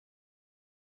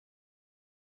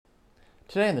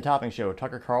Today on the Topping Show,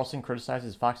 Tucker Carlson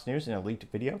criticizes Fox News in a leaked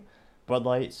video. Bud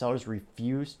Light sellers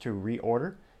refuse to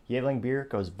reorder. Yingling beer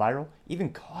goes viral.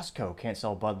 Even Costco can't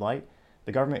sell Bud Light.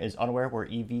 The government is unaware where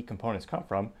EV components come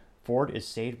from. Ford is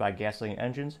saved by gasoline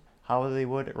engines.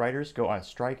 Hollywood writers go on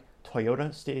strike.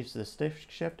 Toyota stays the stiff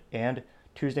shift. And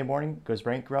Tuesday morning goes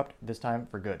bankrupt, this time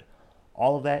for good.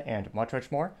 All of that and much,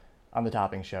 much more on the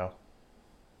Topping Show.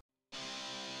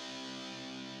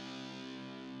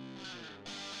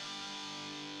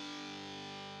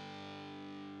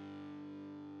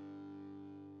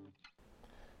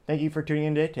 Thank you for tuning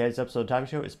in today. Today's episode of the Topping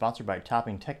Show is sponsored by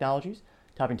Topping Technologies.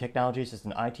 Topping Technologies is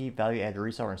an IT value-added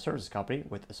reseller and services company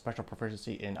with a special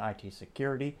proficiency in IT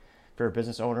security. If you're a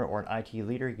business owner or an IT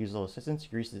leader, use a little assistance. You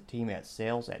can reach the team at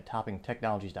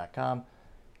sales@toppingtechnologies.com.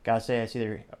 Gotta say, I see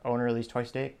the owner at least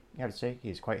twice a day. You have to say,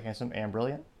 he's quite handsome and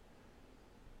brilliant.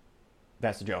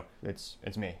 That's the joke. It's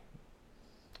me.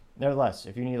 Nevertheless,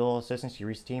 if you need a little assistance, you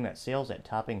reach the team at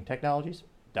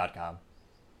sales@toppingtechnologies.com.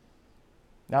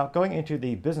 Now, going into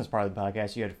the business part of the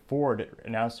podcast, you had Ford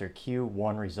announce their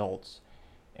Q1 results.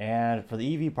 And for the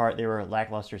EV part, they were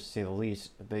lackluster to say the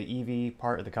least. The EV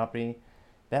part of the company,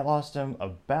 that lost them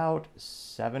about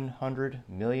 $700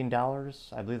 million,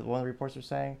 I believe one of the reports are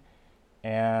saying.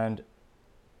 And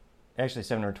actually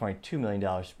 $722 million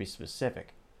to be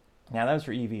specific. Now, that was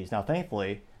for EVs. Now,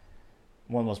 thankfully,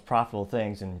 one of the most profitable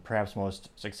things and perhaps most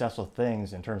successful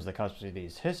things in terms of the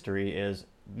company's history is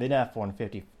the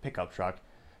F-150 pickup truck.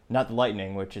 Not the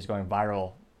Lightning, which is going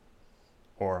viral,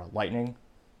 or Lightning.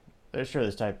 There's sure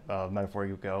this type of metaphor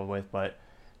you go with, but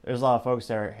there's a lot of folks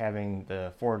that are having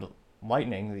the Ford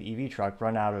Lightning, the EV truck,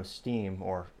 run out of steam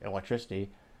or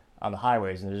electricity on the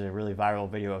highways. And there's a really viral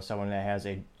video of someone that has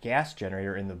a gas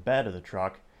generator in the bed of the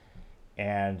truck,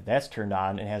 and that's turned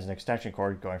on and has an extension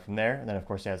cord going from there. And then, of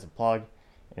course, it has a plug,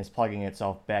 and it's plugging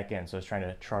itself back in, so it's trying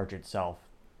to charge itself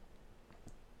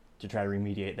to try to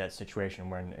remediate that situation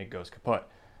when it goes kaput.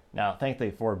 Now,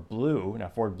 thankfully, Ford Blue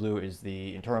is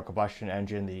the internal combustion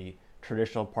engine, the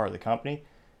traditional part of the company.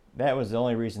 That was the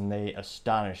only reason they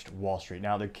astonished Wall Street.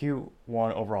 Now, their Q1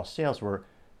 overall sales were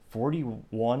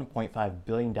 $41.5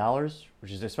 billion,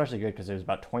 which is especially good because it was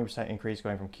about 20% increase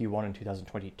going from Q1 in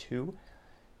 2022.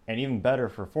 And even better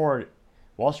for Ford,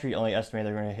 Wall Street only estimated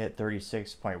they're going to hit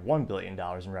 $36.1 billion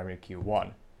in revenue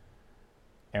Q1.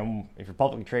 And if you're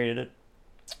publicly traded,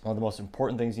 one of the most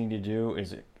important things you need to do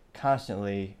is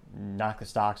constantly knock the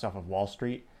stocks off of Wall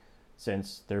Street,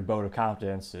 since their vote of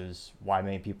confidence is why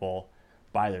many people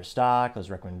buy their stock, those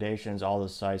recommendations, all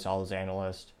those sites, all those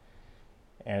analysts.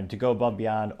 And to go above and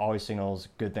beyond always signals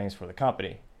good things for the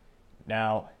company.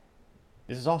 Now,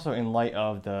 this is also in light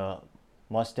of the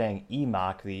Mustang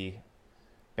E-Mach, the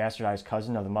bastardized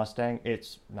cousin of the Mustang.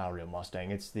 It's not a real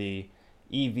Mustang. It's the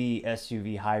EV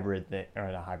SUV hybrid,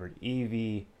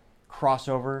 EV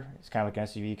crossover. It's kind of like an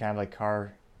SUV, kind of like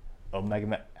car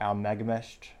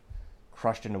amalgameshed,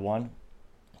 crushed into one.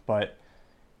 But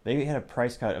they had a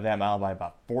price cut of that model by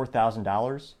about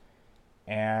 $4,000.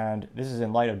 And this is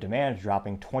in light of demand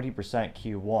dropping 20%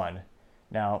 Q1.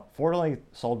 Now, Ford only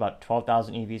sold about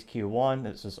 12,000 EVs Q1.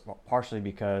 This is partially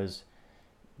because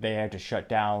they had to shut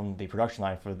down the production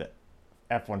line for the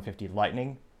F-150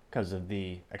 Lightning because of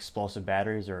the explosive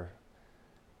batteries, or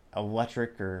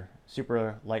electric or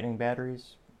super lightning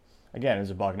batteries. Again, it was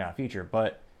a bug, not a feature,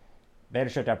 but they had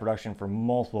to shut down production for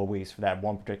multiple weeks for that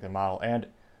one particular model. And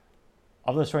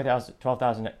of those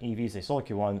 12,000 EVs they sold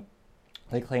Q1,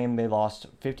 they claim they lost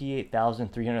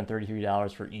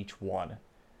 $58,333 for each one.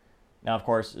 Now, of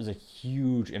course, there's a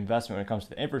huge investment when it comes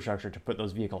to the infrastructure to put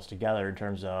those vehicles together in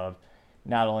terms of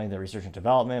not only the research and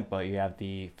development, but you have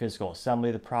the physical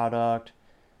assembly of the product.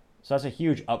 So that's a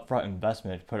huge upfront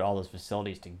investment to put all those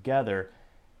facilities together.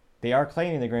 They are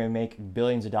claiming they're going to make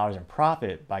billions of dollars in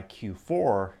profit by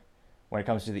Q4 when it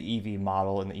comes to the EV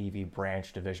model and the EV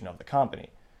branch division of the company.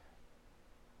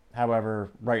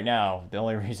 However, right now, the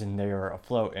only reason they are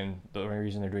afloat and the only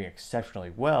reason they're doing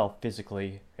exceptionally well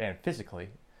physically, as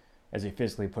they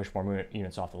physically push more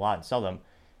units off the lot and sell them,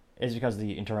 is because of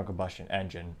the internal combustion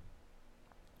engine.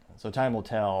 So time will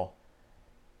tell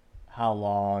how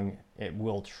long it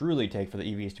will truly take for the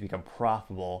EVs to become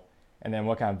profitable, and then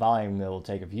what kind of volume it will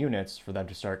take of units for them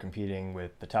to start competing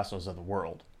with the Teslas of the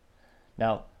world.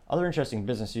 Now, other interesting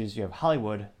business news, you have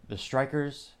Hollywood. The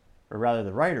strikers, or rather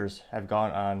the writers, have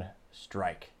gone on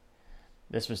strike.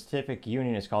 This specific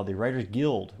union is called the Writers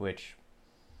Guild, which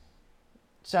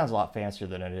sounds a lot fancier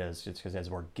than it is, just because it has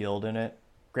the word guild in it.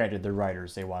 Granted, they're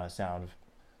writers, they want to sound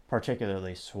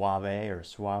particularly suave,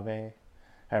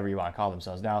 however you want to call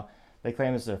themselves. Now, they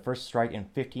claim it's their first strike in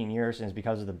 15 years, and it's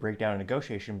because of the breakdown in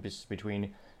negotiation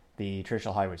between the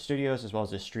traditional Hollywood studios as well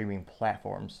as the streaming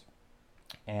platforms.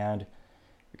 And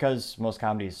because most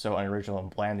comedy is so unoriginal and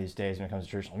bland these days when it comes to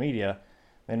traditional media,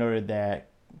 they noted that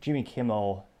Jimmy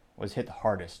Kimmel was hit the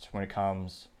hardest when it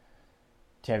comes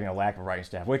to having a lack of writing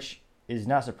staff, which is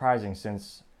not surprising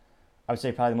since I would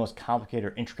say probably the most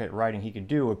complicated or intricate writing he could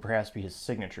do would perhaps be his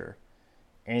signature.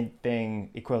 Anything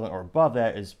equivalent or above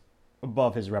that is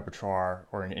above his repertoire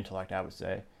or an intellect, I would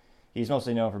say. He's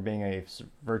mostly known for being a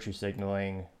virtue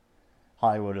signaling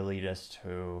Hollywood elitist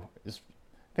who is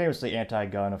famously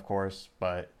anti-gun, of course,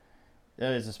 but it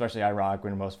is especially ironic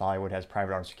when most of Hollywood has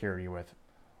private armed security with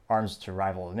arms to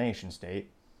rival the nation state,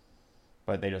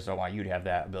 but they just don't want you to have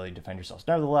that ability to defend yourselves.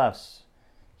 Nevertheless,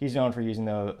 he's known for using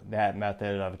that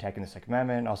method of attacking the Second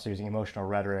Amendment, also using emotional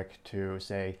rhetoric to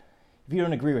say, if you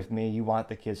don't agree with me, you want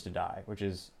the kids to die, which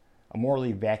is a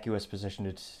morally vacuous position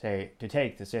to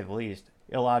take, to say the least,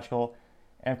 illogical,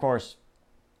 and of course,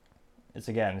 it's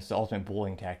the ultimate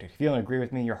bullying tactic. If you don't agree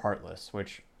with me, you're heartless,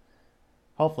 which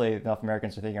hopefully enough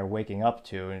Americans are waking up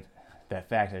to that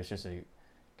fact that it's just a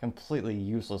completely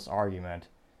useless argument,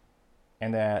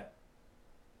 and that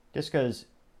just because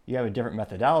you have a different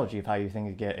methodology of how you think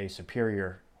to get a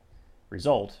superior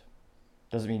result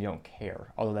doesn't mean you don't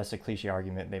care, although that's a cliche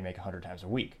argument they make 100 times a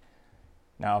week.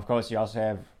 Now, of course, you also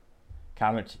have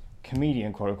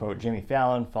comedian, quote-unquote, Jimmy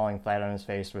Fallon falling flat on his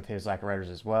face with his lack of writers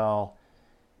as well.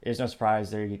 It's no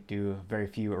surprise they do very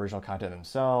few original content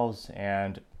themselves,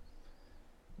 and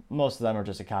most of them are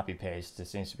just a copy-paste. It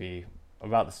seems to be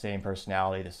about the same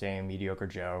personality, the same mediocre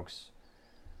jokes.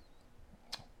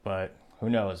 But who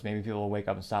knows? Maybe people will wake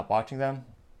up and stop watching them.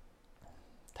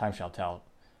 Time shall tell.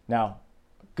 Now,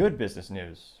 good business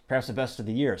news, perhaps the best of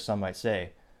the year, some might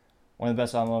say. One of the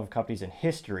best automotive companies in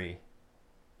history,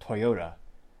 Toyota,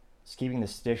 is keeping the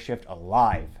stick shift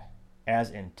alive as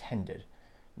intended.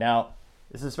 Now,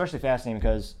 this is especially fascinating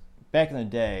because back in the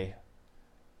day,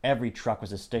 every truck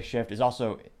was a stick shift. It's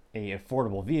also an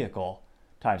affordable vehicle.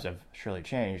 Times have surely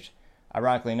changed.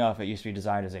 Ironically enough, it used to be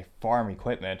designed as a farm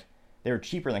equipment. They were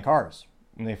cheaper than cars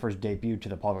when they first debuted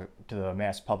to the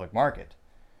mass public market.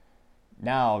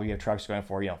 Now you have trucks going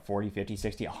for 40, 50,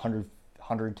 60, 100,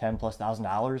 110 plus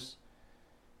 $1,000.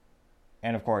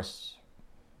 And of course,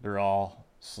 they're all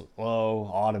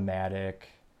slow, automatic,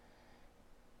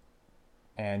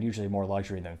 and usually more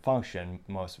luxury than function,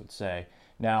 most would say.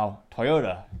 Now,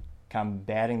 Toyota,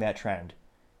 combating that trend,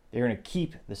 they're going to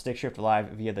keep the stick shift alive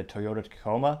via the Toyota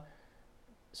Tacoma.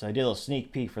 So they did a little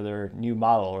sneak peek for their new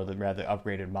model, or the rather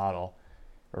upgraded model,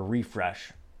 or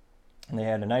refresh. And they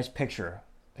had a nice picture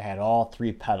that had all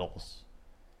three pedals.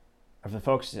 For the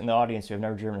folks in the audience who have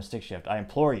never driven a stick shift, I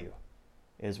implore you,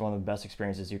 it is one of the best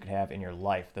experiences you could have in your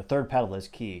life. The third pedal is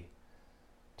key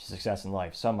to success in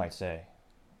life, some might say.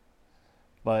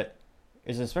 But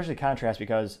it's especially contrast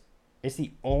because it's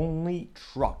the only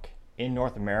truck in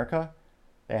North America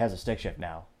that has a stick shift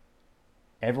now.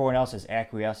 Everyone else has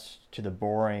acquiesced to the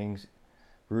boring,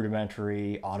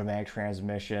 rudimentary automatic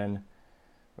transmission,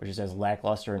 which is as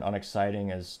lackluster and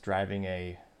unexciting as driving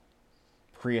a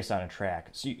Prius on a track.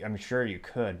 So I'm sure you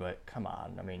could, but come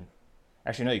on. I mean,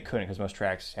 actually, no, you couldn't because most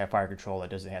tracks have fire control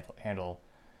that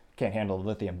can't handle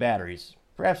lithium batteries.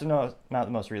 Perhaps not the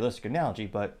most realistic analogy,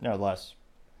 but nevertheless,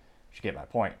 you should get my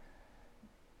point.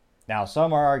 Now,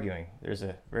 some are arguing, there's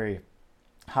a very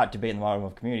hot debate in the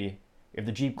automotive community, if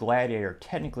the Jeep Gladiator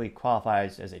technically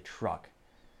qualifies as a truck,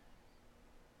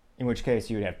 in which case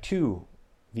you would have two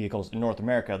vehicles in North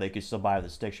America they could still buy with a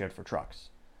stick shift for trucks.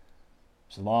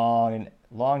 It's a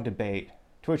long debate,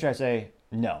 to which I say,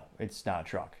 no, it's not a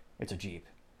truck. It's a Jeep.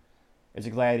 It's a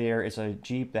Gladiator. It's a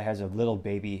Jeep that has a little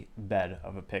baby bed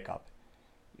of a pickup.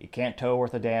 You can't tow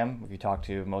worth a damn if you talk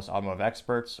to most automotive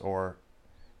experts or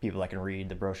people that can read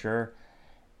the brochure.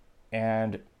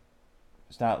 And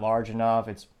it's not large enough.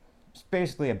 It's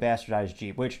basically a bastardized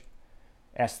Jeep, which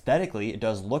aesthetically it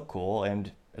does look cool,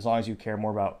 and as long as you care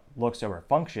more about looks over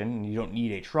function and you don't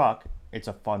need a truck, it's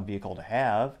a fun vehicle to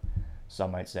have,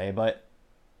 some might say. But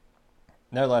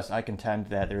nevertheless, I contend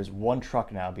that there's one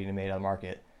truck now being made on the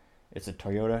market. It's a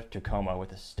Toyota Tacoma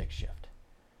with a stick shift.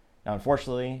 Now,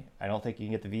 unfortunately, I don't think you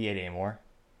can get the V8 anymore.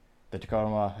 The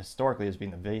Tacoma historically has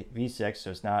been the V6,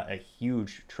 so it's not a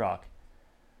huge truck.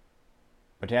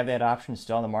 But to have that option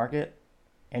still on the market,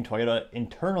 and Toyota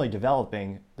internally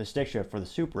developing the stick shift for the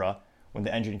Supra when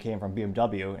the engine came from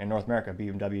BMW. In North America,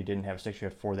 BMW didn't have a stick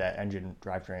shift for that engine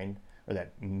drivetrain, or the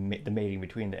mating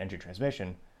between the engine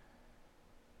transmission.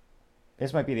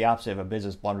 This might be the opposite of a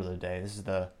business blunder of the day. This is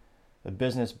the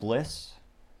business bliss.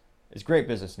 It's great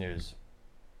business news.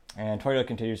 And Toyota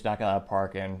continues to knock it out of the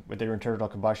park, and with their internal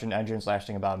combustion engines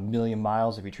lasting about 1 million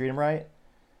miles if you treat them right,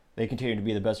 they continue to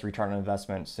be the best return on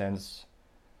investment since,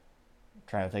 I'm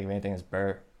trying to think of anything that's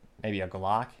better, maybe a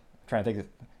Glock. I'm trying to think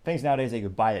of things nowadays that you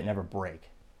could buy that never break.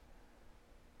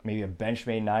 Maybe a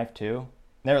Benchmade knife too.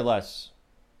 Nevertheless,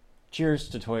 cheers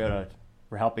to Toyota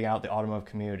for helping out the automotive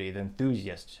community, the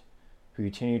enthusiasts who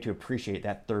continue to appreciate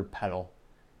that third pedal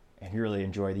and really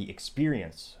enjoy the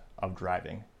experience of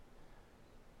driving.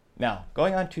 Now,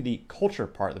 going on to the culture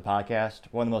part of the podcast,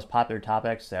 one of the most popular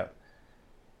topics that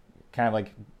kind of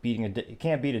like you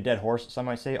can't beat a dead horse, some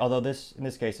might say, although in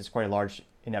this case, it's quite a large,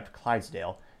 inept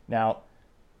Clydesdale. Now,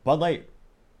 Bud Light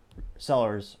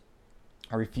sellers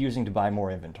are refusing to buy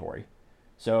more inventory.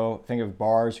 So think of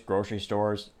bars, grocery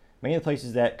stores, many of the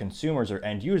places that consumers or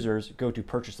end users go to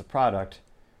purchase the product.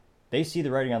 They see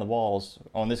the writing on the walls.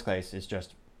 In this case, it's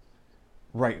just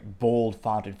right bold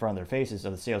font in front of their faces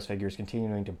of the sales figures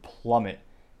continuing to plummet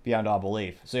beyond all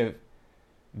belief. So if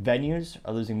venues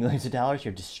are losing millions of dollars, you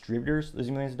have distributors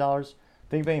losing millions of dollars.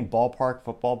 Think of any ballpark,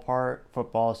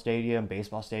 football stadium,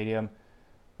 baseball stadium.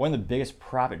 One of the biggest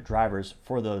profit drivers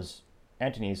for those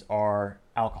entities are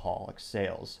alcoholic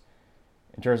sales.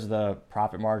 In terms of the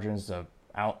profit margins, the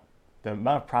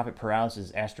amount of profit per ounce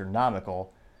is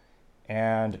astronomical,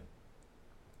 and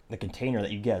the container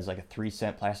that you get is like a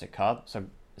 3-cent plastic cup. So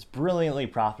it's brilliantly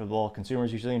profitable.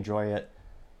 Consumers usually enjoy it.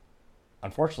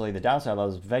 Unfortunately, the downside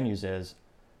of those venues is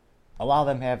a lot of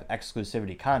them have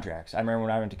exclusivity contracts. I remember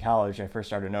when I went to college, I first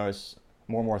started to notice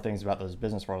more and more things about those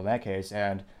business world in that case.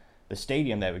 And the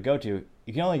stadium that we go to,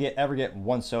 you can only ever get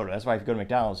one soda. That's why if you go to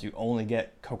McDonald's, you only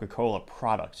get Coca-Cola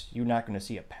products. You're not going to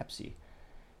see a Pepsi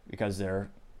because they're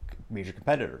major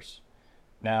competitors.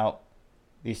 Now,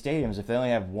 these stadiums, if they only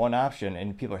have one option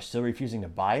and people are still refusing to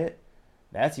buy it,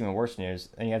 that's even worse news.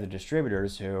 Then you have the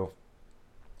distributors who,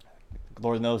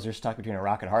 Lord knows, they're stuck between a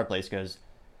rock and a hard place because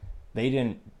they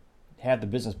didn't have the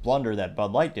business blunder that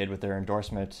Bud Light did with their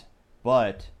endorsement,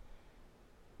 but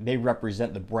they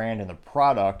represent the brand and the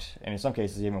product, and in some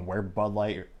cases even wear Bud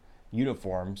Light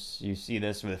uniforms. You see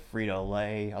this with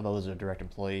Frito-Lay, although those are direct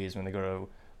employees when they go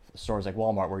to stores like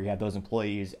Walmart where you have those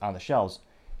employees on the shelves.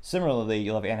 Similarly,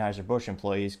 you'll have Anheuser-Busch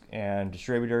employees and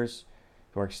distributors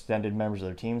who are extended members of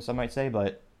their team, some might say,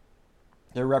 but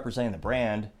they're representing the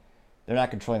brand. They're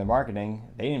not controlling the marketing.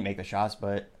 They didn't make the shots,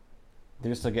 but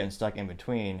they're still getting stuck in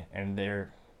between, and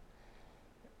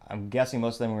I'm guessing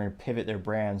most of them are going to pivot their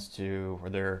brands or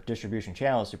their distribution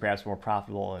channels to perhaps more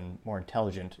profitable and more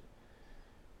intelligent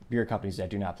beer companies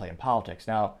that do not play in politics.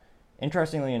 Now,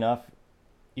 interestingly enough,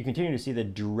 you continue to see the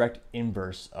direct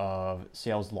inverse of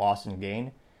sales loss and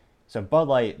gain. So Bud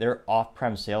Light, their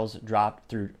off-prem sales dropped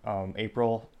through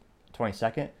April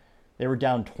 22nd. They were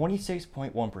down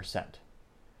 26.1%.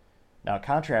 Now,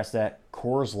 contrast that,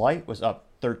 Coors Light was up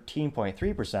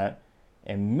 13.3%,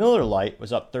 and Miller Lite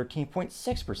was up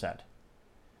 13.6%.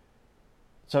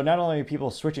 So not only are people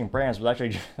switching brands, but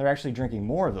they're actually drinking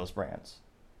more of those brands,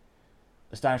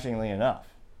 astonishingly enough.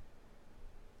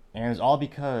 And it was all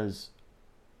because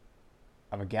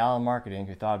of a gal in marketing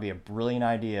who thought it'd be a brilliant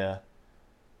idea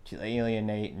to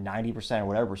alienate 90% or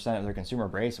whatever percent of their consumer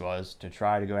base was to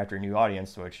try to go after a new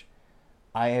audience, which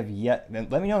I have yet,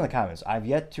 let me know in the comments, I've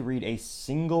yet to read a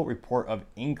single report of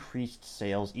increased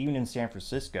sales, even in San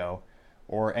Francisco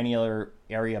or any other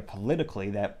area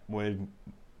politically that would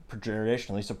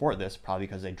traditionally support this, probably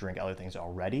because they drink other things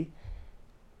already.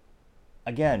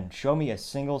 Again, show me a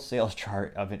single sales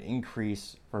chart of an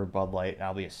increase for Bud Light and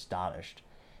I'll be astonished.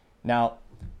 Now,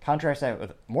 contrast that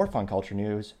with more fun culture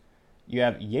news. You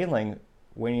have Yingling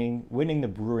winning the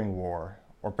brewing war,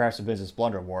 or perhaps the business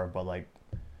blunder award, but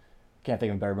can't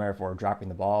think of a better metaphor, dropping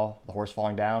the ball, the horse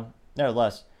falling down.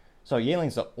 Nevertheless, so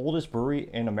Yingling's the oldest brewery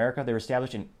in America. They were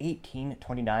established in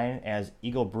 1829 as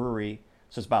Eagle Brewery,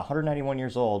 so it's about 191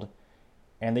 years old,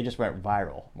 and they just went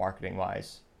viral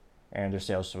marketing-wise, and their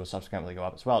sales will subsequently go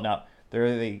up as well. Now,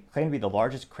 they claim to be the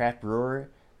largest craft brewer.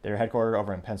 They're headquartered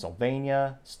over in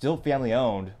Pennsylvania, still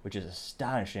family-owned, which is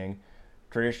astonishing.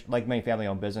 Like many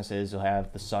family-owned businesses, you'll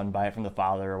have the son buy it from the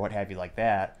father or what have you like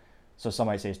that. So some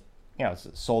might say,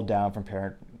 it's sold down from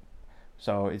parent.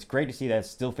 So it's great to see that it's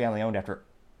still family-owned after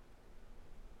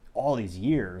all these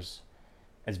years.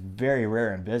 It's very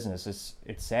rare in business.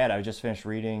 It's sad. I just finished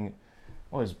reading,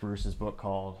 what was Bruce's book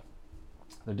called?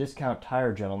 The Discount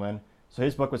Tire Gentleman. So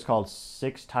his book was called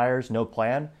 6 Tires, No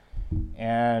Plan.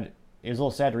 And it was a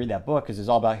little sad to read that book because it's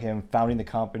all about him founding the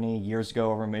company years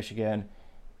ago over in Michigan.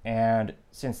 And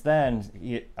since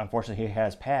then, unfortunately, he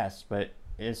has passed, but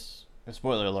it's a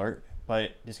spoiler alert,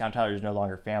 but Discount Tire is no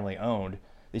longer family owned.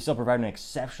 They still provide an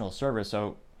exceptional service,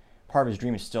 so part of his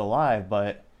dream is still alive,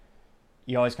 but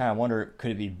you always kind of wonder, could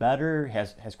it be better?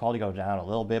 Has quality gone down a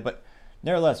little bit? But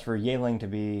Nevertheless, for Yearling to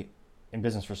be in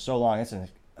business for so long, it's an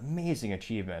amazing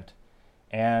achievement.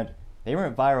 And they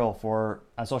went viral for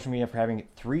on social media for having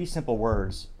three simple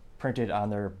words printed on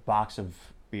their box of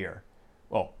beer.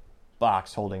 Well,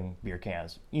 box holding beer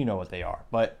cans. You know what they are.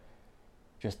 But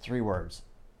just three words.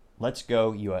 Let's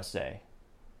go USA.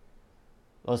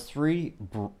 Those three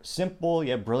simple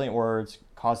yet brilliant words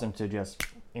caused them to just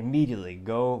immediately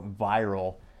go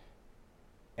viral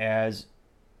as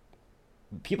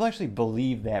people actually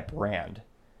believe that brand.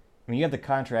 I mean, you have the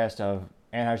contrast of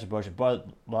Anheuser-Busch and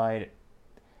Bud Light.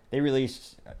 They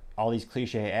released all these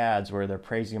cliche ads where they're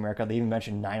praising America. They even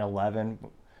mentioned 9/11,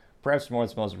 perhaps one of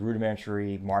the most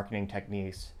rudimentary marketing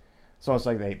techniques. So it's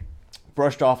like they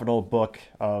brushed off an old book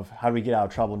of how do we get out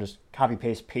of trouble and just copy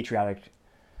paste patriotic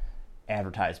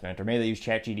advertisement, or maybe they used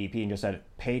ChatGPT and just said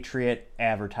Patriot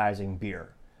advertising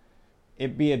beer.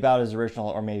 It'd be about as original,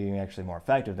 or maybe actually more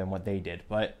effective than what they did.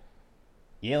 But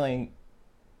Yearling,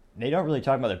 they don't really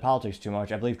talk about their politics too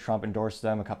much. I believe Trump endorsed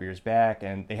them a couple years back,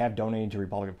 and they have donated to the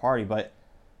Republican Party, but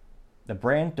the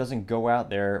brand doesn't go out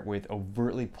there with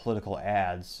overtly political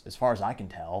ads, as far as I can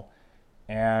tell,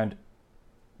 and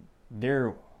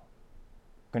they're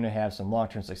going to have some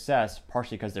long-term success,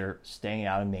 partially because they're staying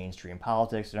out of mainstream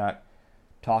politics. They're not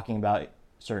talking about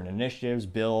certain initiatives,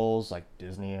 bills like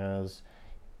Disney is.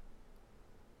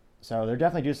 So they're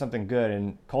definitely doing something good,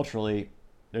 and culturally,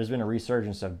 there's been a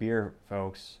resurgence of beer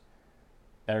folks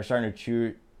that are starting to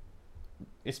chew.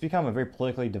 It's become a very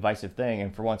politically divisive thing,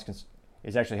 and for once,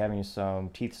 it's actually having some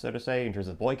teeth, so to say, in terms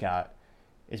of boycott.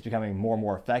 It's becoming more and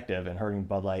more effective and hurting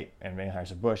Bud Light and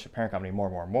Anheuser-Busch, the parent company, more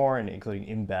and more, and including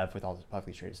InBev with all the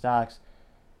publicly traded stocks.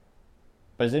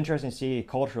 But it's interesting to see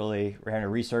culturally we're having a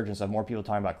resurgence of more people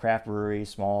talking about craft breweries,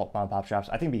 small mom and pop shops.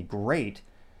 I think it'd be great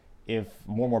if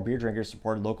more and more beer drinkers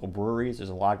supported local breweries. There's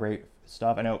a lot of great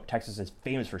stuff. I know Texas is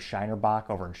famous for Shiner Bock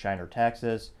over in Shiner,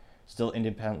 Texas. Still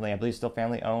independently, I believe still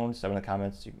family owned. So in the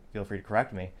comments, you feel free to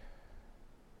correct me.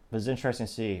 But it's interesting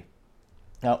to see.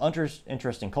 Now,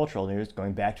 interesting cultural news,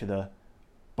 going back to the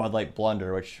Bud Light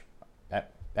Blunder, which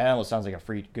that almost sounds like a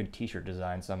free good t-shirt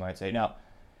design, some might say. Now,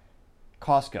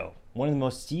 Costco, one of the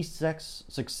most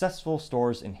successful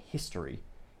stores in history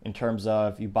in terms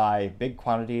of you buy big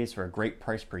quantities for a great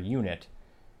price per unit.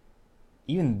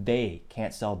 Even they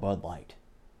can't sell Bud Light.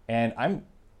 And I'm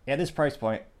at this price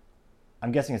point,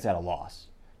 I'm guessing it's at a loss.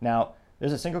 Now,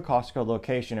 there's a single Costco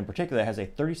location in particular that has a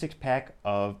 36-pack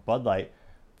of Bud Light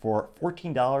for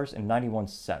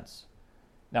 $14.91.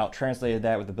 Now, translated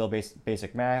that with the bill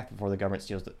basic math before the government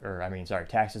steals,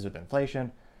 taxes with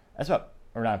inflation. That's about,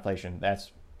 or not inflation,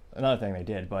 that's another thing they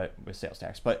did, but with sales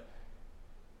tax. But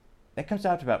that comes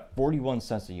out to about 41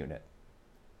 cents a unit,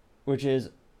 which is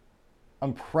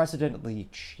unprecedentedly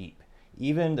cheap.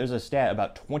 Even there's a stat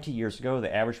about 20 years ago,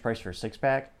 the average price for a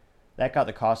six-pack, that got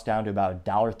the cost down to about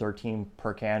 $1.13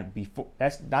 per can. Before,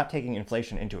 that's not taking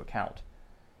inflation into account.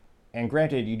 And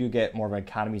granted, you do get more of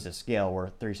economies of scale where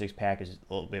a 36-pack is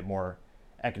a little bit more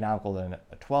economical than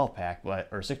a 12-pack, or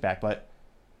a 6-pack, but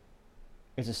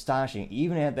it's astonishing.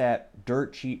 Even at that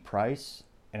dirt cheap price,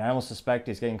 and I almost suspect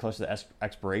it's getting close to the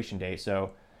expiration date,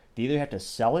 so they either have to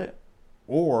sell it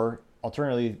or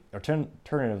alternatively,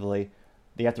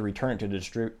 they have to return it to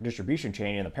the distribution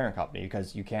chain in the parent company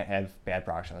because you can't have bad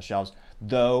products on the shelves.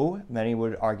 Though many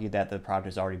would argue that the product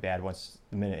is already bad once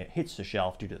the minute it hits the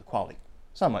shelf due to the quality.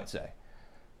 Some might say.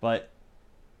 But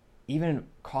even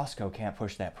Costco can't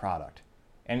push that product.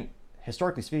 And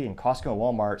historically speaking, Costco,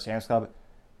 Walmart, Sam's Club,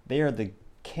 they are the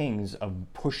kings of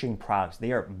pushing products.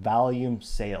 They are volume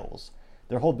sales.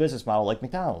 Their whole business model, like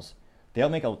McDonald's, they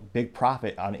don't make a big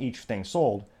profit on each thing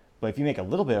sold, but if you make a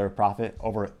little bit of a profit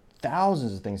over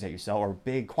thousands of things that you sell or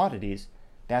big quantities,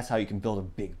 that's how you can build a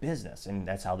big business. And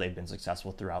that's how they've been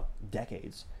successful throughout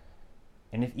decades.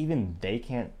 And if even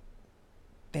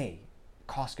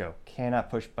Costco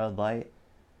cannot push Bud Light,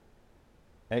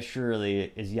 that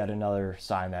surely is yet another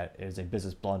sign that it is a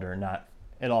business blunder, not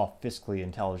at all fiscally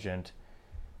intelligent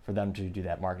for them to do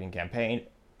that marketing campaign.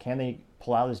 Can they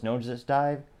pull out this nose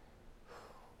dive?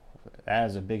 That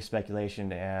is a big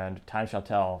speculation, and time shall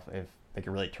tell if they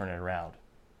can really turn it around.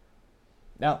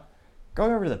 Now,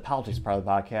 going over to the politics part of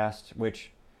the podcast,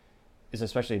 which is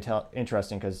especially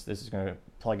interesting because this is going to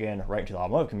plug in right into the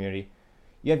automotive community.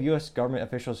 You have U.S. government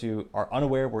officials who are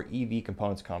unaware where EV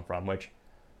components come from, which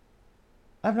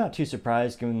I'm not too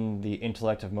surprised given the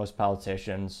intellect of most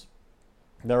politicians.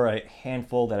 There are a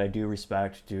handful that I do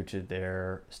respect due to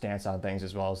their stance on things,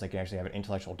 as well as they can actually have an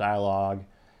intellectual dialogue.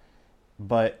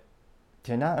 But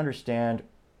to not understand,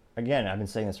 again, I've been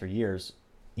saying this for years,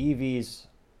 EVs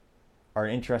are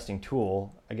an interesting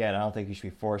tool. Again, I don't think you should be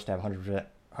forced to have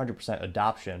 100%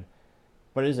 adoption.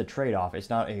 but it is a trade-off. It's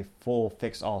not a full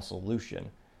fix-all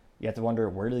solution. You have to wonder,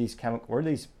 where do these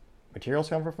materials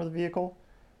come from for the vehicle,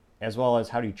 as well as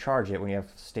how do you charge it when you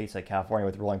have states like California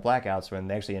with rolling blackouts, when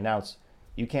they actually announce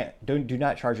you do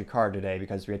not charge your car today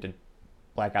because we have to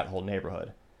black out the whole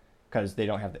neighborhood because they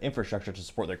don't have the infrastructure to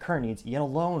support their current needs, yet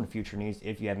alone future needs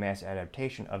if you have mass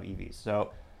adaptation of EVs.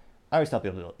 So I always tell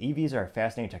people EVs are a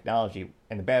fascinating technology,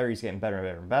 and the battery's getting better and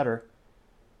better and better.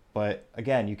 But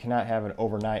again, you cannot have an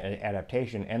overnight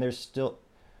adaptation, and there's still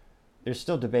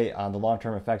debate on the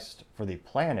long-term effects for the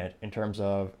planet in terms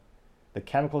of the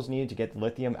chemicals needed to get the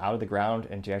lithium out of the ground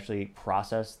and to actually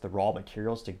process the raw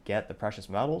materials to get the precious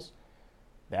metals.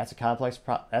 That's a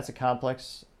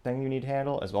complex thing you need to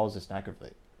handle, as well as it's not good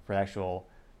for the actual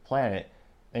planet.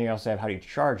 And you also have how do you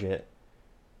charge it.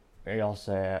 You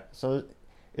also have, so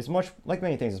it's much like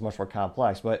many things. It's much more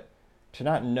complex, but to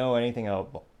not know anything at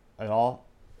all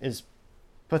is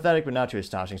pathetic, but not too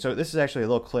astonishing. So this is actually a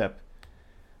little clip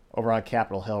over on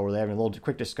Capitol Hill where they're having a little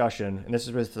quick discussion, and this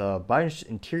is with Biden's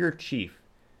interior chief.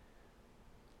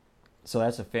 So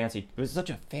that's it was such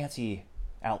a fancy,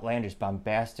 outlandish,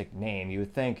 bombastic name. You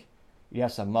would think you'd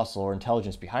have some muscle or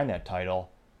intelligence behind that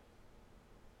title.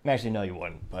 Actually, no, you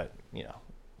wouldn't, but,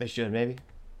 they should maybe.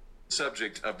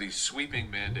 Subject of these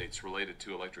sweeping mandates related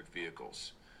to electric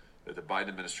vehicles that the Biden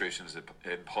administration has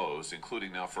imposed,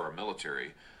 including now for our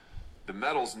military, the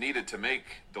metals needed to make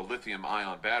the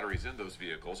lithium-ion batteries in those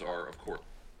vehicles are, of course...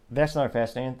 That's not a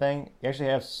fascinating thing. You actually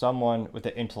have someone with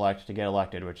the intellect to get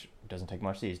elected, which doesn't take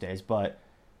much these days, but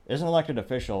there's an elected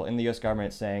official in the U.S.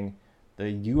 government saying the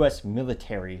U.S.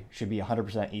 military should be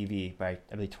 100% EV by,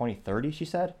 I believe, 2030, she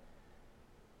said,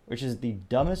 which is the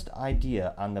dumbest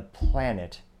idea on the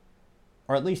planet,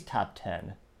 or at least top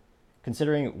 10,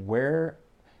 considering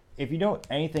if you know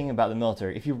anything about the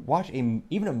military, if you watch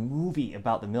even a movie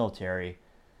about the military,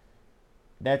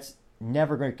 you're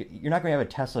not going to have a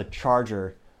Tesla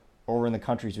charger over in the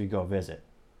countries we go visit.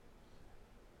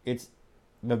 It's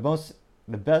the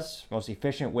best, most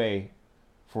efficient way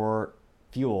for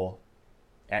fuel.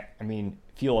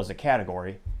 Fuel as a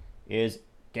category is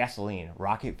gasoline,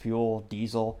 rocket fuel,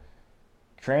 diesel.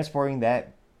 Transporting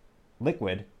that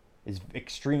liquid is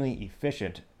extremely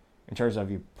efficient in terms of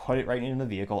you put it right into the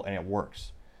vehicle and it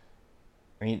works.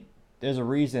 There's a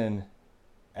reason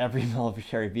every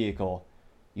military vehicle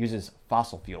uses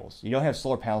fossil fuels. You don't have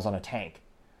solar panels on a tank.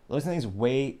 Those things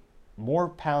weigh more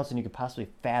pounds than you could possibly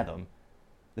fathom.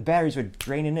 The batteries would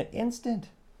drain in an instant.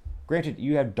 Granted,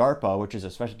 you have DARPA, which is a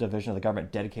special division of the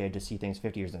government dedicated to see things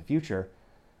 50 years in the future,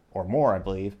 or more, I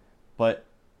believe, but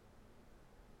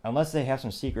unless they have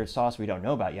some secret sauce we don't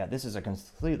know about yet, this is a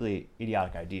completely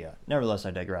idiotic idea. Nevertheless,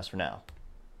 I digress for now.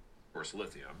 Of course,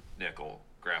 lithium, nickel,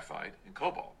 graphite, and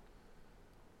cobalt.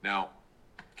 Now,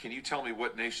 can you tell me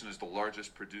what nation is the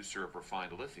largest producer of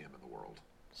refined lithium in the world?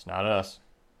 It's not us.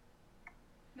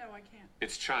 No, I can't.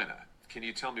 It's China. Can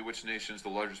you tell me which nation is the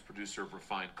largest producer of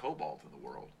refined cobalt in the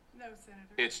world? No, Senator.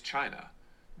 It's China.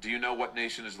 Do you know what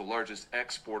nation is the largest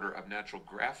exporter of natural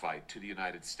graphite to the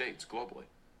United States globally?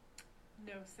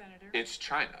 No, Senator. It's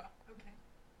China. Okay.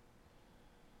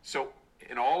 So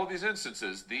in all of these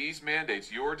instances, these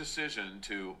mandates, your decision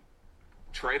to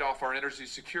trade off our energy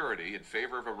security in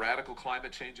favor of a radical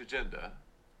climate change agenda,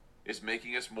 is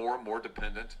making us more and more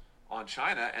dependent on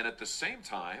China. And at the same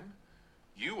time,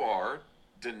 you are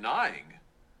denying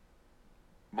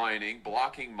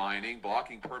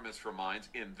blocking permits for mines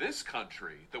in this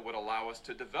country that would allow us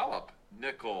to develop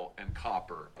nickel and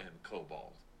copper and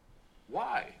cobalt.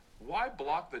 Why? Why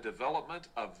block the development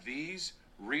of these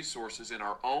resources in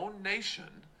our own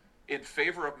nation in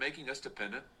favor of making us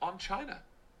dependent on China?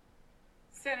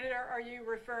 Senator, are you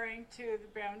referring to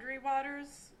the Boundary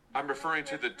Waters? I'm referring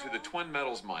to the Twin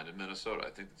Metals mine in Minnesota. I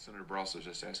think that Senator Barrasso was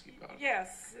just asking about it.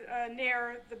 Yes,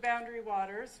 near the Boundary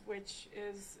Waters, which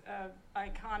is an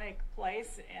iconic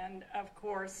place and, of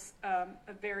course, a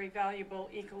very valuable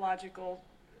ecological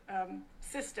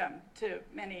system to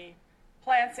many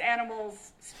plants,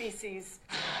 animals, species.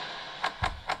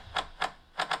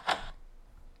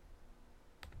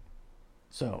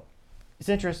 So, it's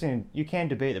interesting. You can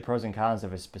debate the pros and cons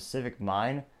of a specific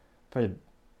mine, but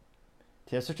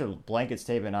to have such a blanket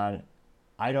statement on,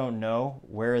 I don't know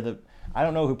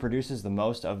who produces the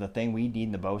most of the thing we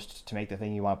need the most to make the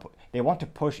thing you want to put. They want to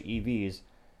push EVs,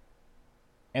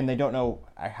 and they don't know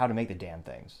how to make the damn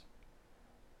things.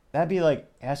 That'd be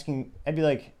like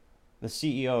the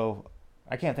CEO.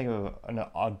 I can't think of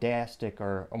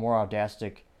a more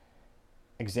audactic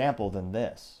example than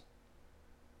this.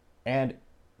 And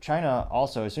China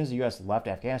also, as soon as the U.S. left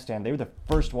Afghanistan, they were the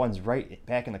first ones right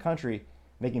back in the country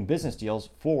making business deals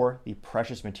for the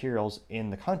precious materials in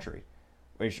the country.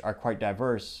 which are quite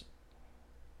diverse,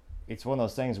 it's one of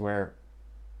those things where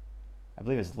I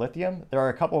believe it's lithium. There are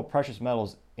a couple of precious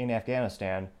metals in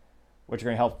Afghanistan which are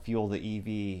going to help fuel the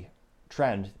EV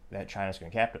trend that China's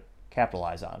going to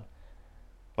capitalize on.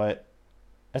 But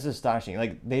that's astonishing.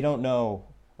 Like, they don't know,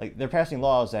 like, they're passing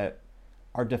laws that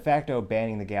are de facto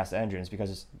banning the gas engines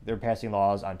because they're passing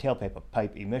laws on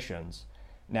tailpipe emissions.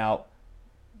 Now,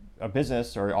 a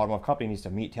business or automotive company needs to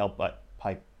meet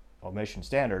tailpipe emission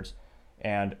standards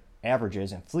and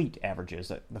averages and fleet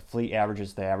averages. The fleet average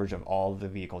is the average of all the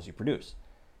vehicles you produce.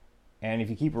 And if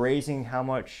you keep raising how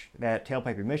much that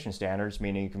tailpipe emission standards,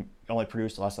 meaning you can only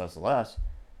produce less,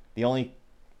 the only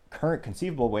current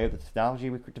conceivable way of the technology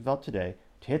we could develop today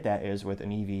to hit that is with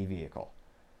an EV vehicle.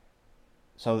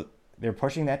 So they're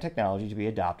pushing that technology to be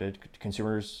adopted.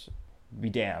 Consumers be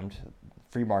damned,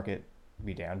 free market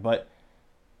be damned, but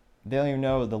they don't even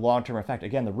know the long-term effect.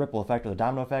 Again, the ripple effect or the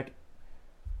domino effect.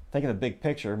 Think of the big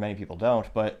picture. Many people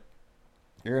don't, but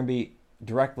you're going to be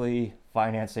directly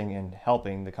financing and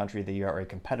helping the country that you are a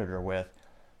competitor with,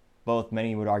 both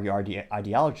many would argue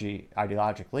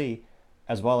ideologically,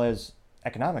 as well as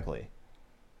economically.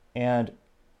 And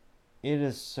it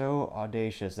is so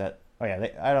audacious that,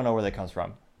 I don't know where that comes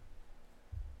from.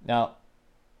 Now,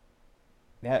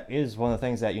 that is one of the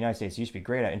things that the United States used to be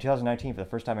great at. In 2019, for the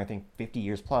first time, I think 50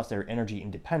 years plus, they were energy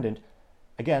independent.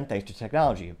 Again, thanks to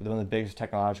technology. One of the biggest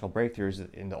technological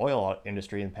breakthroughs in the oil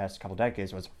industry in the past couple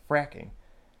decades was fracking.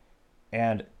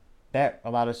 And that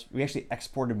allowed us, we actually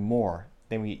exported more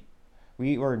than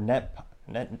we were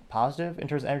net positive in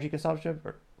terms of energy consumption.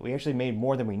 We actually made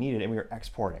more than we needed, and we were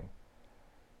exporting.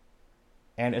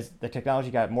 And as the technology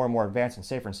got more and more advanced and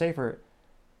safer,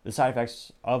 the side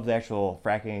effects of the actual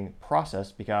fracking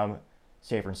process become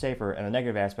safer and safer, and the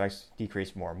negative aspects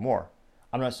decrease more and more.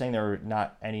 I'm not saying there are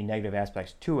not any negative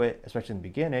aspects to it, especially in the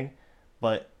beginning,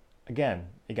 but again,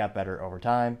 it got better over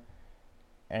time.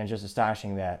 And it's just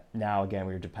astonishing that now, again,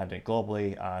 we're dependent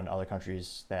globally on other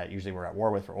countries that usually we're at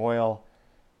war with for oil,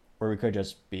 where we could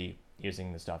just be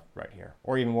using the stuff right here.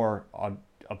 Or even more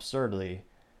absurdly,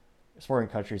 supporting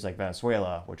countries like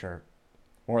Venezuela, which are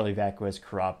morally vacuous,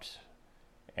 corrupt,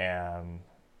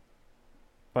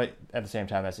 but at the same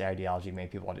time, that's the ideology many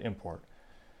people want to import.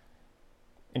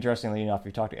 Interestingly enough, if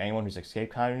you talk to anyone who's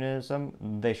escaped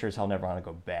communism, they sure as hell never want to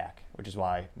go back, which is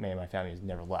why me and my family has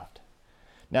never left.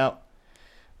 Now,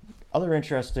 other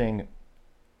interesting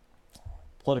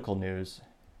political news,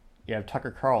 you have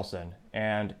Tucker Carlson,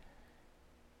 and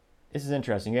this is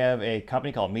interesting. You have a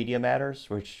company called Media Matters,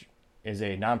 which is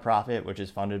a nonprofit, which is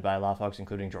funded by a lot of folks,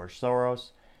 including George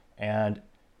Soros, and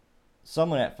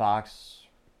someone at Fox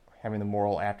having the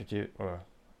moral aptitude or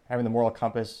having the moral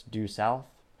compass due south,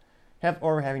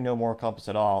 or having no moral compass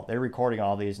at all. They're recording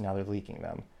all these and now they're leaking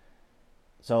them.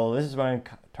 So this is when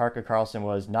Tucker Carlson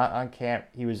was not on cam.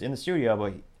 He was in the studio,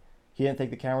 but he didn't think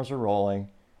the cameras were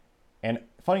rolling. And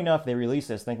funny enough, they released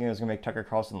this thinking it was going to make Tucker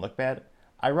Carlson look bad.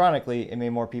 Ironically, it made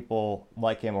more people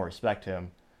like him or respect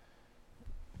him.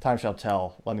 Time shall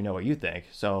tell. Let me know what you think.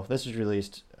 So this was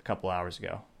released a couple hours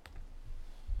ago.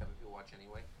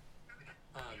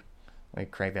 Let me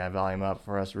crank that volume up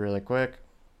for us really quick.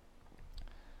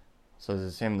 So this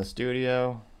is him in the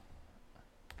studio.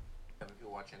 If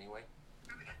you'll watch anyway.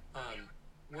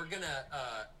 We're gonna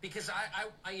because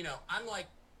I'm like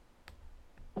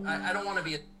I don't want to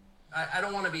be I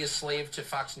don't want to be a slave to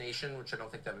Fox Nation, which I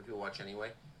don't think that many people watch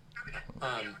anyway.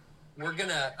 We're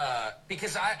gonna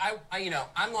because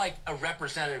I'm like a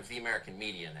representative of the American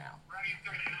media now.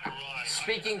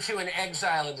 Speaking to an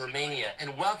exile in Romania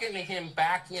and welcoming him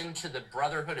back into the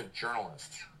Brotherhood of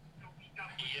Journalists.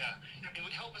 Yeah, it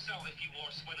would help us out if you wore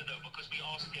a sweater though, because we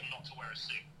asked him not to wear a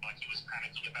suit. Like, he was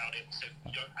panicking about it, so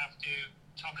you don't have to.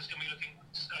 Tucker's gonna be looking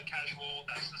casual.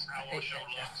 That's how our show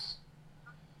looks.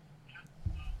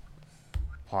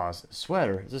 Pause.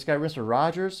 Sweater. Is this guy Mr.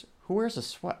 Rogers? Who wears a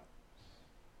sweater?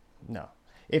 No.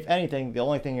 If anything, the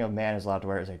only thing a man is allowed to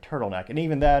wear is a turtleneck, and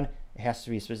even then, it has to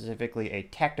be specifically a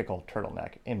tactical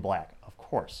turtleneck in black, of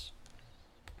course.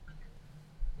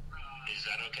 Is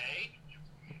that okay?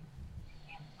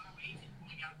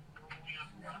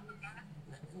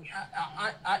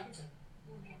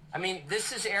 I mean,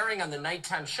 this is airing on the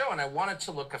nighttime show, and I want it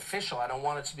to look official. I don't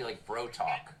want it to be like bro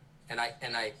talk. And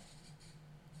I,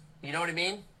 you know what I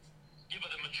mean? Yeah,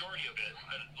 but the majority of it,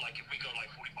 like if we go like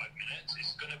 45 minutes,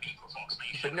 it's going to be for Fox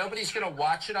Nation. But nobody's going to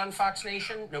watch it on Fox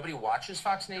Nation. Nobody watches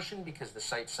Fox Nation because the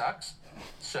site sucks.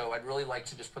 So I'd really like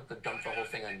to just dump the whole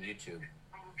thing on YouTube.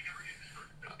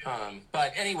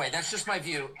 But anyway, that's just my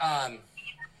view. I'm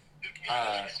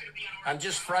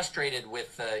just frustrated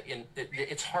with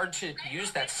it's hard to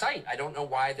use that site. I don't know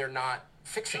why they're not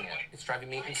fixing it. It's driving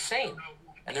me insane.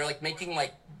 And they're like making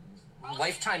like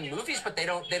Lifetime movies, but they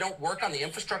don't work on the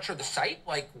infrastructure of the site.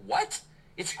 Like, what?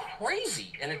 It's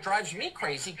crazy, and it drives me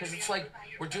crazy because it's like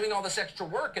we're doing all this extra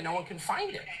work and no one can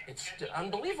find it. It's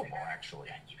unbelievable, actually.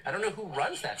 I don't know who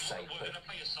runs that site. We're going to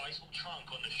play a sizable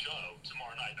chunk on the show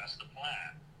tomorrow night. That's the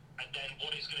plan. And then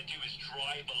what it's going to do is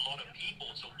drive a lot of people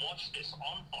to watch this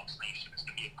on Fox Nation. It's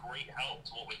going to be a great help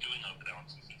to what we're doing over there on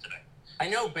TV today. I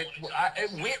know, but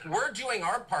we're doing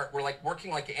our part. We're like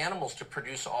working like animals to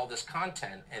produce all this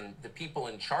content, and the people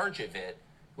in charge of it,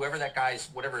 whoever that guy's,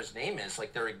 whatever his name is,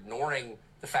 like they're ignoring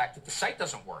the fact that the site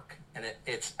doesn't work, and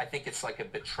I think it's like a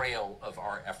betrayal of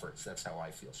our efforts. That's how I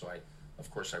feel. So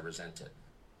of course I resent it.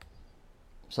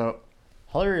 So,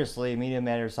 hilariously, Media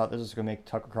Matters thought this was going to make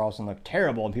Tucker Carlson look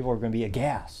terrible, and people were going to be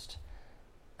aghast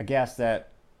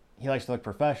that he likes to look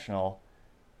professional,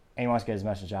 and he wants to get his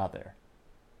message out there.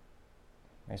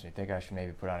 Makes me think I should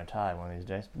maybe put on a tie one of these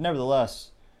days. But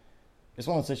nevertheless, it's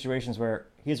one of those situations where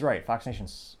he's right. Fox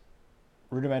Nation's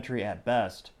rudimentary at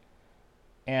best,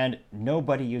 and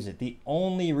nobody uses it. The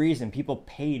only reason people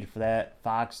paid for that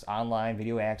Fox online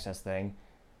video access thing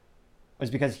was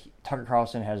because Tucker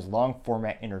Carlson has long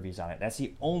format interviews on it. That's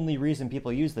the only reason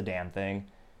people use the damn thing.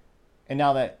 And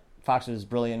now that Fox is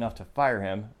brilliant enough to fire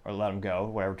him, or let him go,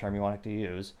 whatever term you want it to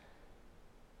use,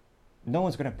 no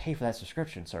one's going to pay for that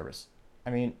subscription service. I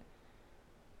mean,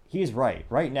 he's right.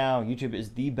 Right now, YouTube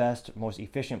is the best, most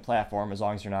efficient platform. As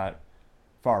long as you're not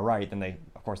far right, then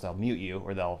of course, they'll mute you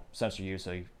or they'll censor you,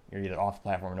 so you're either off the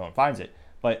platform or no one finds it.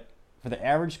 But for the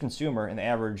average consumer and the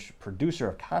average producer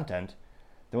of content,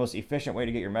 the most efficient way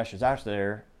to get your message out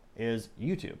there is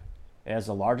YouTube. It has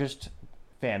the largest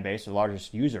fan base, the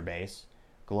largest user base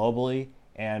globally,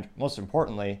 and most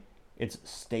importantly, it's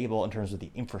stable in terms of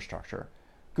the infrastructure.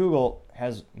 Google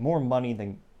has more money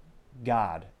than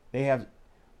God. They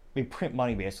print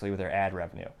money basically with their ad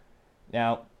revenue.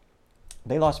 Now,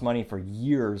 they lost money for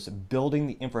years building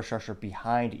the infrastructure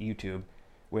behind YouTube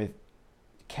with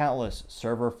countless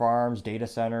server farms, data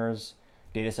centers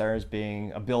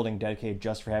being a building dedicated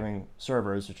just for having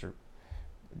servers, which are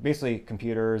basically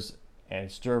computers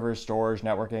and servers, storage,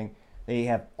 networking. They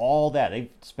have all that.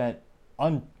 They've spent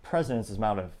unprecedented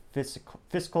amount of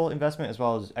fiscal investment as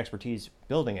well as expertise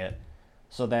building it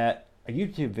so that a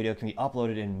YouTube video can be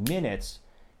uploaded in minutes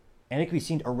and it can be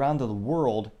seen around the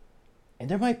world, and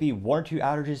there might be 1 or 2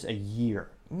 outages a year,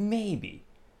 maybe.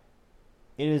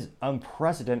 It is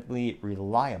unprecedentedly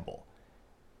reliable,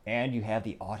 and you have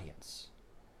the audience.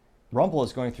 Rumble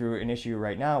is going through an issue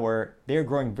right now where they're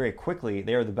growing very quickly.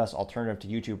 They are the best alternative to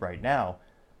YouTube right now,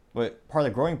 but part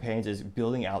of the growing pains is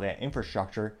building out that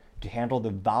infrastructure to handle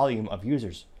the volume of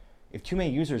users. If too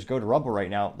many users go to Rumble right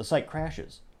now, the site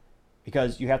crashes.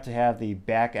 Because you have to have the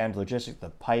back-end logistics,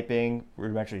 the piping,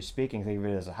 rudimentarily speaking, think of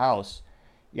it as a house.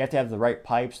 You have to have the right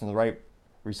pipes and the right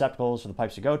receptacles for the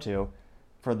pipes to go to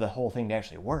for the whole thing to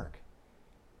actually work.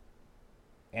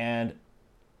 And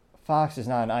Fox is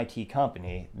not an IT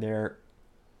company. They're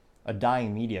a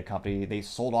dying media company. They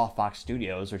sold off Fox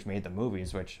Studios, which made the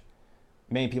movies, which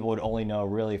many people would only know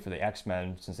really for the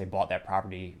X-Men since they bought that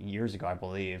property years ago, I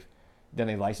believe. Then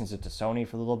they licensed it to Sony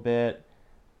for a little bit.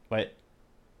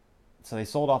 So they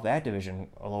sold off that division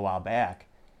a little while back.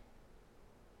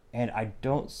 And I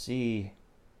don't see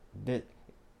that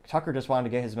Tucker just wanted to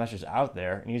get his message out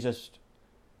there, and he's just,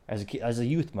 as a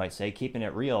youth might say, keeping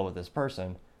it real with this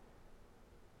person.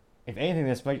 If anything,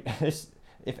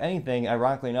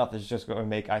 ironically enough, this is just going to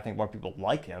make, I think, more people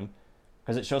like him,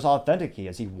 because it shows how authentic he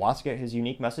is. He wants to get his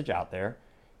unique message out there,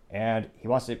 and he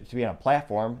wants it to be on a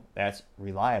platform that's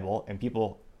reliable and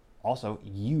people also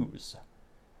use.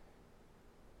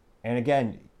 And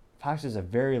again, Fox is a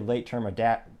very late-term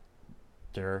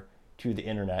adapter to the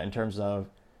internet in terms of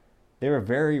they were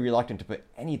very reluctant to put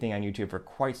anything on YouTube for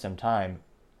quite some time.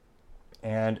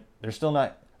 And they still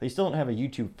don't have a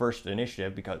YouTube first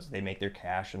initiative because they make their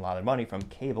cash and a lot of their money from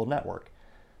cable network.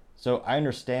 So I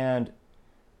understand,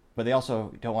 but they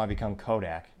also don't want to become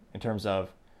Kodak in terms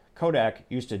of Kodak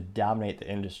used to dominate the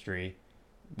industry.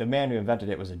 The man who invented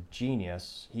it was a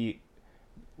genius. He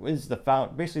was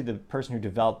basically the person who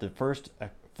developed the first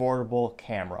affordable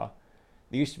camera.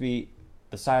 It used to be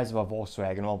the size of a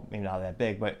Volkswagen, well, maybe not that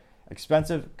big, but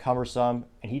expensive, cumbersome,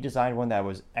 and he designed one that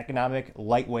was economic,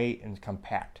 lightweight, and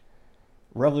compact.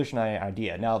 Revolutionary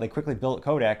idea. Now, they quickly built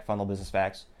Kodak, Fundamental Business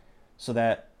Facts, so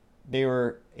that they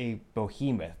were a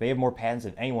behemoth. They have more patents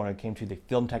than anyone when it came to the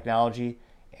film technology,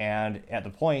 and at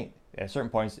certain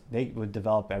points, they would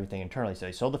develop everything internally. So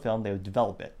they sold the film, they would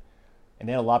develop it. And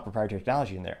they had a lot of proprietary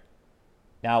technology in there.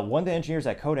 Now, one of the engineers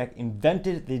at Kodak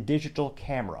invented the digital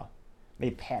camera. They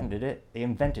patented it, they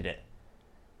invented it.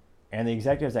 And the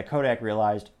executives at Kodak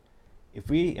realized, if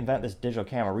we invent this digital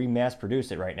camera, we mass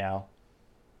produce it right now,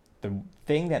 the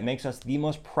thing that makes us the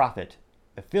most profit,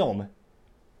 the film,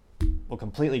 will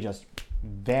completely just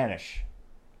vanish.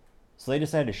 So they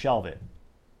decided to shelve it.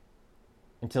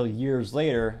 Until years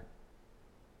later,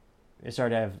 they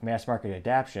started to have mass market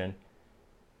adoption,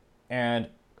 and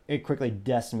it quickly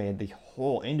decimated the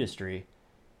whole industry.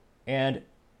 And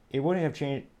it wouldn't have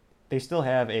changed. They still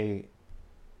have a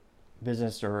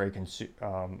business or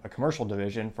a commercial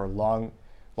division for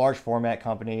large format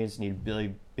companies need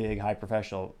really big, high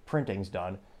professional printings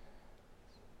done.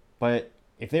 But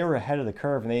if they were ahead of the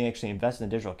curve and they actually invested in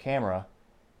a digital camera,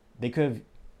 they could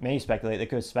have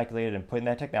speculated in putting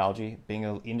that technology, being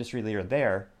an industry leader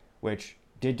there, which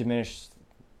did diminish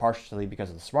partially because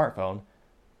of the smartphone,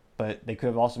 but they could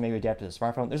have also maybe adapted to the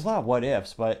smartphone. There's a lot of what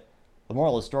ifs, but the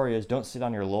moral of the story is don't sit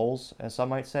on your laurels, as some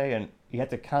might say, and you have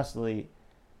to constantly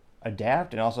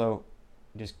adapt and also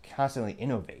just constantly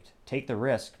innovate. Take the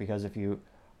risk, because if you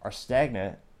are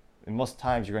stagnant, most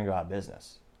times you're going to go out of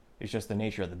business. It's just the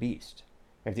nature of the beast.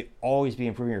 You have to always be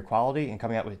improving your quality and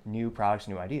coming out with new products,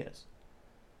 new ideas.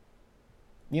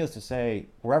 Needless to say,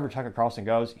 wherever Tucker Carlson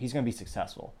goes, he's going to be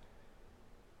successful.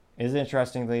 It is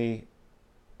interestingly,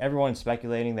 everyone's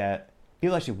speculating that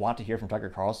people actually want to hear from Tucker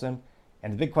Carlson,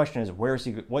 and the big question is,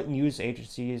 what news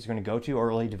agency is he going to go to,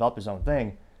 or will he develop his own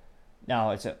thing?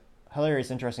 Now, it's a hilarious,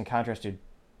 interesting contrast to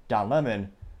Don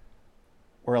Lemon,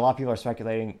 where a lot of people are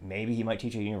speculating maybe he might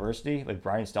teach at a university like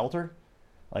Brian Stelter.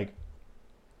 Like,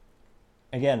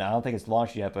 again, I don't think it's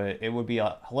launched yet, but it would be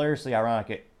hilariously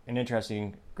ironic and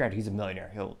interesting. Granted, he's a millionaire.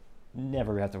 He'll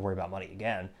never have to worry about money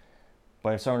again.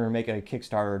 But if someone were to make a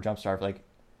Kickstarter or Jumpstart, like,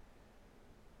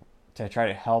 to try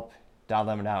to help Don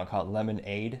Lemon out and call it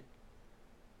Lemonade,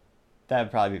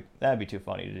 that'd be too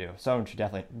funny to do. Someone should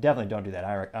definitely don't do that.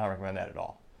 I don't recommend that at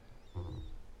all.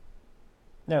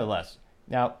 Nevertheless,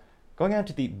 now going on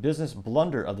to the business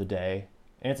blunder of the day,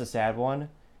 and it's a sad one.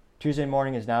 Tuesday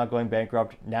Morning is now going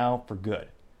bankrupt, now for good.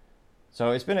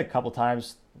 So it's been a couple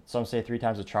times. Some say 3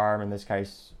 times the charm. In this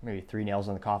case, maybe 3 nails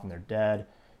in the coffin, they're dead.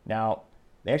 Now,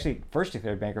 they actually first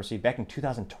declared bankruptcy back in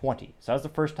 2020. So that was the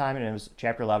first time, and it was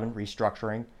Chapter 11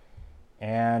 restructuring.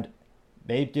 And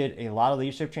they did a lot of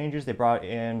leadership changes. They brought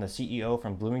in the CEO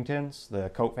from Bloomington's, the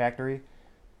coat factory.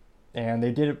 And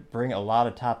they did bring a lot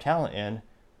of top talent in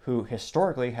who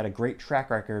historically had a great track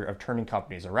record of turning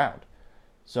companies around.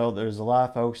 So there's a lot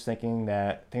of folks thinking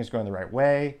that things are going the right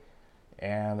way,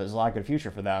 and there's a lot of good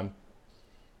future for them.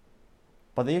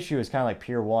 But the issue is kind of like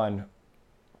Pier 1.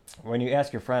 When you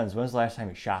ask your friends, when's the last time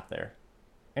you shopped there?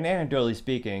 And anecdotally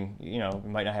speaking, you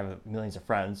might not have millions of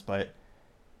friends, but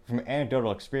from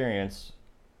anecdotal experience,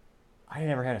 I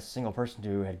never had a single person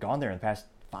who had gone there in the past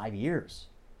 5 years.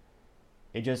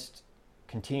 It just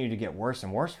continued to get worse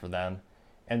and worse for them.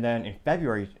 And then in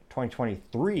February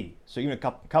 2023, so even a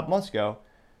couple months ago,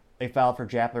 they filed for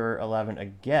Chapter 11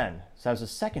 again. So that was the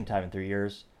second time in 3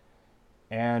 years.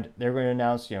 And they're going to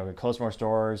announce, we're going to close more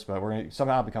stores, but we're going to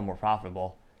somehow become more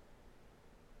profitable.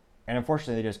 And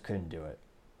unfortunately, they just couldn't do it.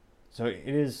 So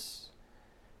there's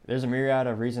a myriad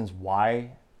of reasons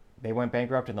why they went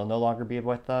bankrupt and they'll no longer be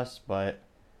with us. But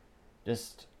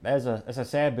just as a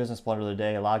sad business blunder of the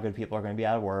day, a lot of good people are going to be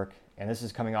out of work. And this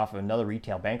is coming off of another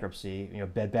retail bankruptcy.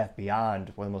 Bed Bath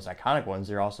Beyond, one of the most iconic ones,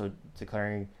 they're also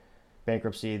declaring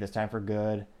bankruptcy, this time for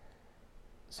good.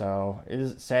 So it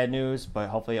is sad news, but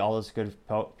hopefully all those good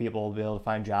people will be able to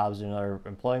find jobs in other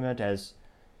employment, as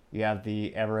you have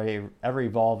the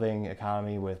ever-evolving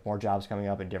economy with more jobs coming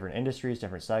up in different industries,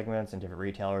 different segments, and different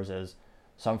retailers, as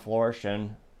some flourish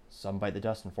and some bite the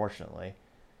dust, unfortunately.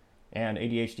 And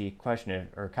ADHD question,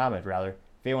 or comment rather,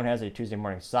 if anyone has a Tuesday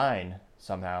Morning sign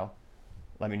somehow,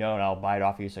 let me know and I'll buy it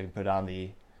off you so I can put it on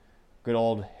the good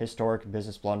old historic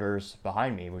business blunders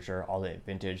behind me, which are all the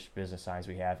vintage business signs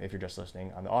we have if you're just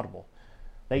listening on the Audible.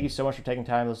 Thank you so much for taking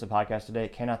time to listen to the podcast today.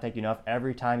 Cannot thank you enough.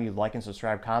 Every time you like and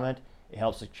subscribe, comment, it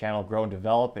helps the channel grow and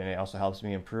develop, and it also helps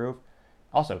me improve.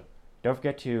 Also, don't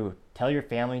forget to tell your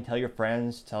family, tell your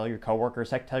friends, tell your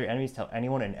coworkers, heck, tell your enemies, tell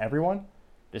anyone and everyone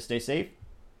to stay safe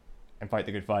and fight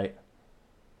the good fight.